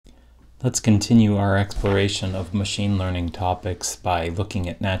Let's continue our exploration of machine learning topics by looking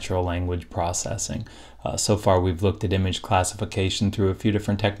at natural language processing. So far we've looked at image classification through a few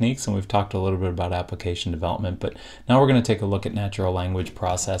different techniques, and we've talked a little bit about application development, but now we're going to take a look at natural language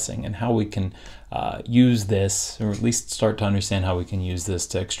processing and how we can use this, or at least start to understand how we can use this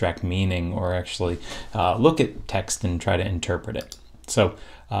to extract meaning or actually look at text and try to interpret it. So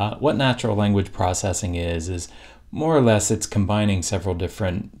what natural language processing is more or less it's combining several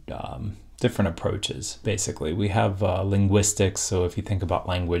different approaches. Basically, we have linguistics. So if you think about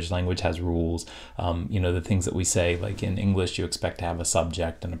language has rules. The things that we say, like in English, you expect to have a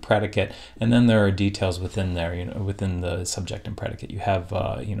subject and a predicate, and then there are details within there. Within the subject and predicate, you have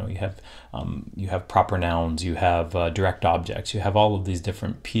you have proper nouns, you have direct objects, you have all of these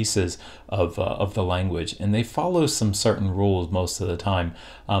different pieces of the language, and they follow some certain rules most of the time.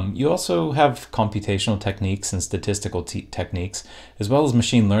 You also have computational techniques and statistical techniques, as well as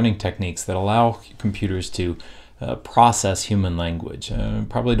machine learning techniques that allow computers to process human language.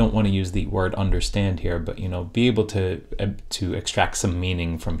 Probably don't want to use the word understand here, but be able to extract some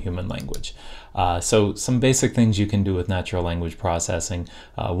meaning from human language. So some basic things you can do with natural language processing.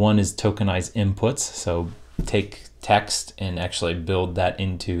 One is tokenize inputs. So take text and actually build that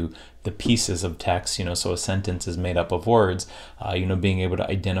into the pieces of text, so a sentence is made up of words, being able to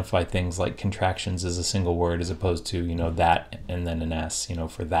identify things like contractions as a single word as opposed to, that and then an S,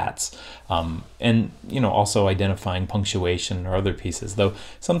 for that's. And, also identifying punctuation or other pieces, though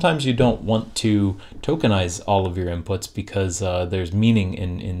sometimes you don't want to tokenize all of your inputs because there's meaning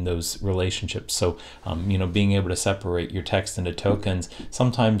in those relationships. So, being able to separate your text into tokens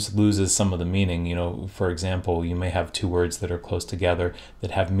sometimes loses some of the meaning. For example, you may have two words that are close together that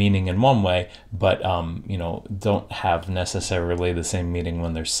have meaning in one way, but don't have necessarily the same meaning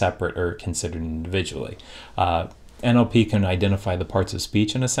when they're separate or considered individually. NLP can identify the parts of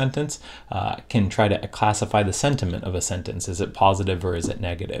speech in a sentence, can try to classify the sentiment of a sentence. Is it positive or is it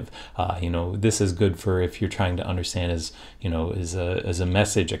negative? This is good for if you're trying to understand is a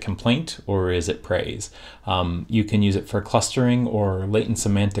message a complaint or is it praise? You can use it for clustering or latent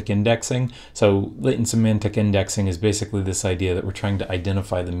semantic indexing. So latent semantic indexing is basically this idea that we're trying to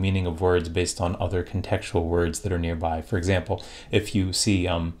identify the meaning of words based on other contextual words that are nearby. For example, if you see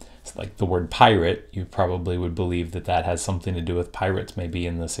like the word pirate, you probably would believe that has something to do with pirates, maybe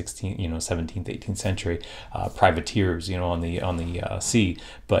in the 17th, 18th century, privateers, on the sea.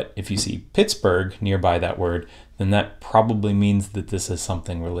 But if you see Pittsburgh nearby that word, then that probably means that this is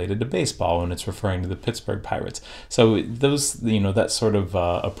something related to baseball and it's referring to the Pittsburgh Pirates. So those, that sort of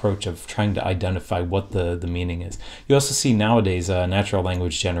approach of trying to identify what the meaning is. You also see nowadays natural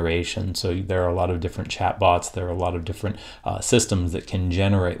language generation. So there are a lot of different chatbots. There are a lot of different systems that can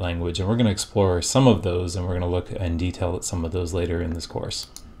generate language, and we're going to explore some of those, and we're going to look in detail at some of those later in this course.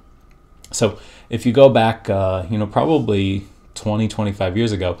 So if you go back, probably 20-25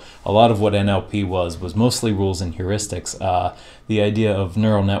 years ago, a lot of what NLP was mostly rules and heuristics. The idea of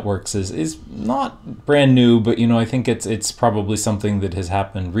neural networks is not brand new, but I think it's probably something that has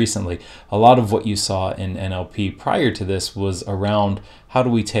happened recently. A lot of what you saw in NLP prior to this was around how do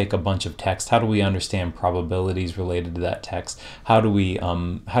we take a bunch of text, how do we understand probabilities related to that text, how do we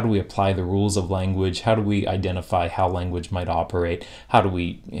apply the rules of language, how do we identify how language might operate, how do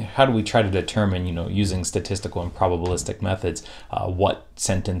we try to determine, using statistical and probabilistic methods, what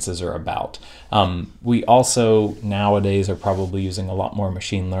sentences are about. We also nowadays are probably using a lot more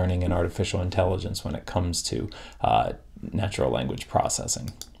machine learning and artificial intelligence when it comes to natural language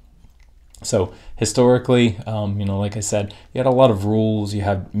processing. So historically, like I said, you had a lot of rules. You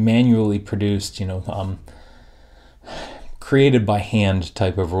had manually produced, created by hand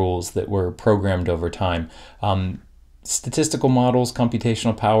type of rules that were programmed over time. Statistical models,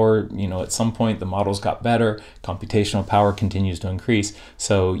 computational power, at some point the models got better, computational power continues to increase.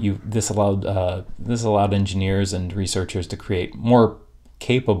 So this allowed engineers and researchers to create more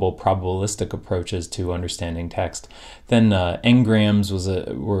capable probabilistic approaches to understanding text. Then n-grams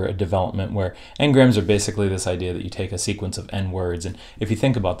were a development where n-grams are basically this idea that you take a sequence of n words, and if you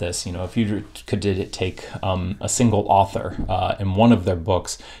think about this, if you could take a single author in one of their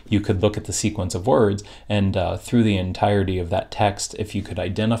books, you could look at the sequence of words, and through the entirety of that text, if you could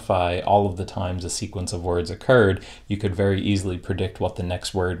identify all of the times a sequence of words occurred, you could very easily predict what the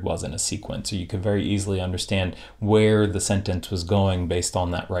next word was in a sequence, or you could very easily understand where the sentence was going based based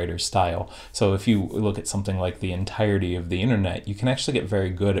on that writer's style. So if you look at something like the entirety of the internet, you can actually get very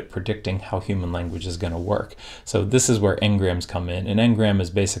good at predicting how human language is going to work. So this is where n-grams come in. An n-gram is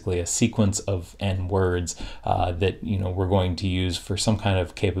basically a sequence of n words that we're going to use for some kind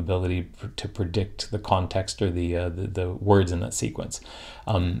of capability to predict the context or the words in that sequence.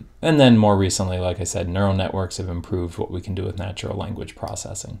 And then more recently, like I said, neural networks have improved what we can do with natural language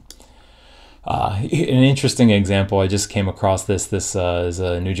processing. An interesting example, I just came across this. This is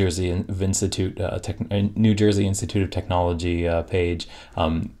a New Jersey Institute of Technology page.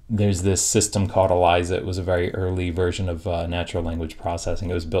 There's this system called ELIZA. It was a very early version of natural language processing.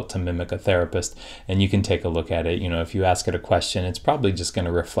 It was built to mimic a therapist, and you can take a look at it. If you ask it a question, it's probably just going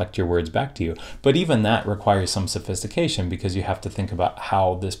to reflect your words back to you. But even that requires some sophistication, because you have to think about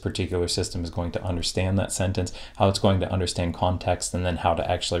how this particular system is going to understand that sentence, how it's going to understand context, and then how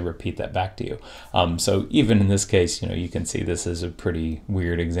to actually repeat that back to you. So even in this case, you can see this is a pretty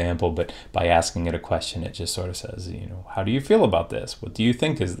weird example, but by asking it a question, it just sort of says, how do you feel about this? What do you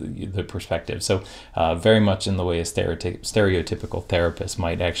think is the perspective? So very much in the way a stereotypical therapist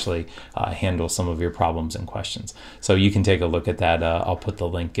might actually handle some of your problems and questions. So you can take a look at that. I'll put the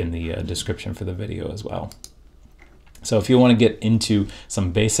link in the description for the video as well. So if you want to get into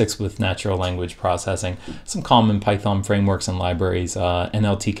some basics with natural language processing, some common Python frameworks and libraries,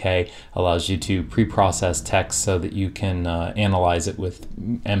 NLTK allows you to pre-process text so that you can analyze it with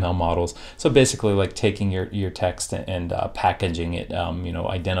ML models. So basically like taking your text and packaging it,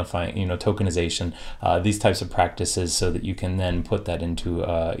 identifying, tokenization, these types of practices, so that you can then put that into,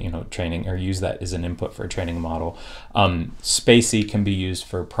 training, or use that as an input for a training model. Spacey can be used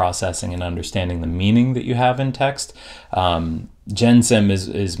for processing and understanding the meaning that you have in text. GenSim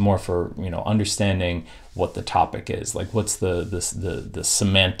is more for understanding what the topic is, like what's the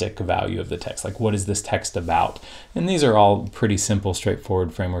semantic value of the text, like what is this text about. And these are all pretty simple,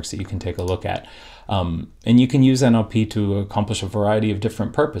 straightforward frameworks that you can take a look at. And you can use NLP to accomplish a variety of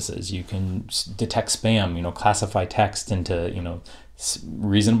different purposes. You can detect spam, classify text into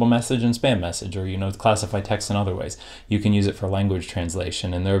reasonable message and spam message, or classify text in other ways. You can use it for language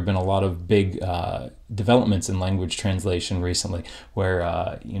translation, and there have been a lot of big developments in language translation recently,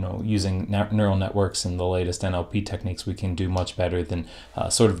 where using neural networks and the latest NLP techniques, we can do much better than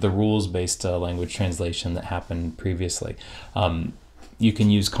sort of the rules-based language translation that happened previously. You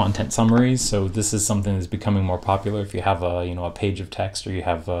can use content summaries. So this is something that's becoming more popular. If you have a page of text, or you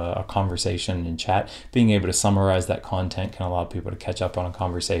have a conversation in chat, being able to summarize that content can allow people to catch up on a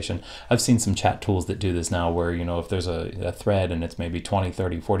conversation. I've seen some chat tools that do this now, where if there's a thread and it's maybe 20,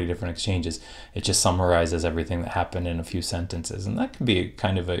 30, 40 different exchanges, it just summarizes everything that happened in a few sentences, and that can be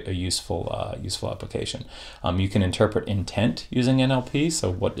kind of a useful application. You can interpret intent using NLP. So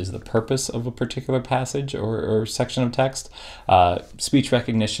what is the purpose of a particular passage or section of text? Speech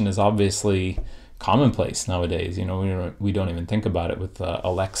recognition is obviously commonplace nowadays. We don't even think about it with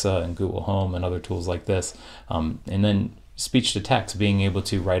Alexa and Google Home and other tools like this. And then speech to text, being able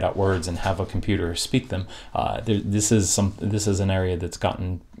to write out words and have a computer speak them. This is an area that's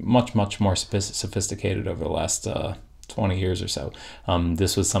gotten much more sophisticated over the last 20 years or so.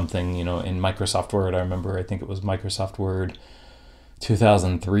 This was something in Microsoft Word. I think it was Microsoft Word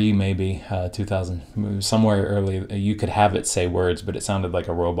 2003, maybe 2000, somewhere early, you could have it say words, but it sounded like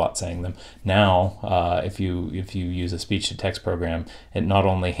a robot saying them. Now, if you use a speech-to-text program, it not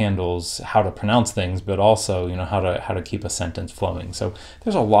only handles how to pronounce things, but also how to keep a sentence flowing. So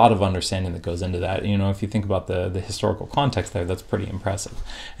there's a lot of understanding that goes into that. If you think about the historical context there, that's pretty impressive.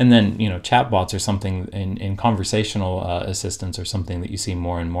 And then chatbots are something in conversational assistants are something that you see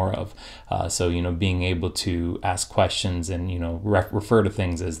more and more of. So being able to ask questions and refer to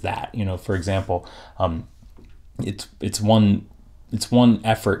things as that. For example, it's one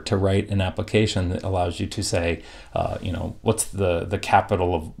effort to write an application that allows you to say, what's the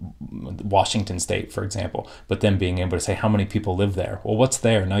capital of Washington State, for example, but then being able to say how many people live there. Well, what's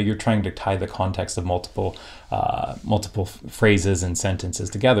there? Now you're trying to tie the context of multiple phrases and sentences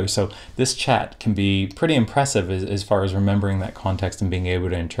together. So this chat can be pretty impressive as far as remembering that context and being able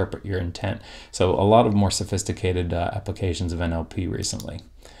to interpret your intent. So a lot of more sophisticated applications of NLP recently.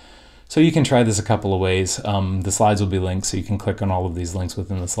 So you can try this a couple of ways. The slides will be linked, so you can click on all of these links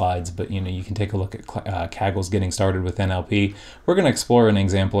within the slides, but you can take a look at Kaggle's Getting Started with NLP. We're going to explore an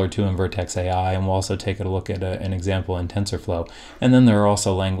example or two in Vertex AI, and we'll also take a look at an example in TensorFlow. And then there are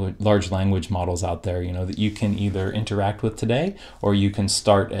also large language models out there, that you can either interact with today, or you can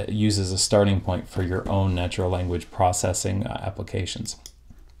use as a starting point for your own natural language processing applications.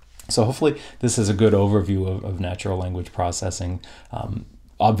 So hopefully this is a good overview of natural language processing.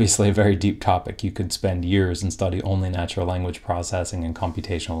 obviously a very deep topic. You could spend years and study only natural language processing and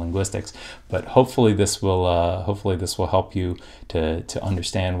computational linguistics, but hopefully this will help you to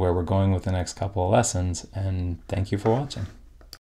understand where we're going with the next couple of lessons, and thank you for watching.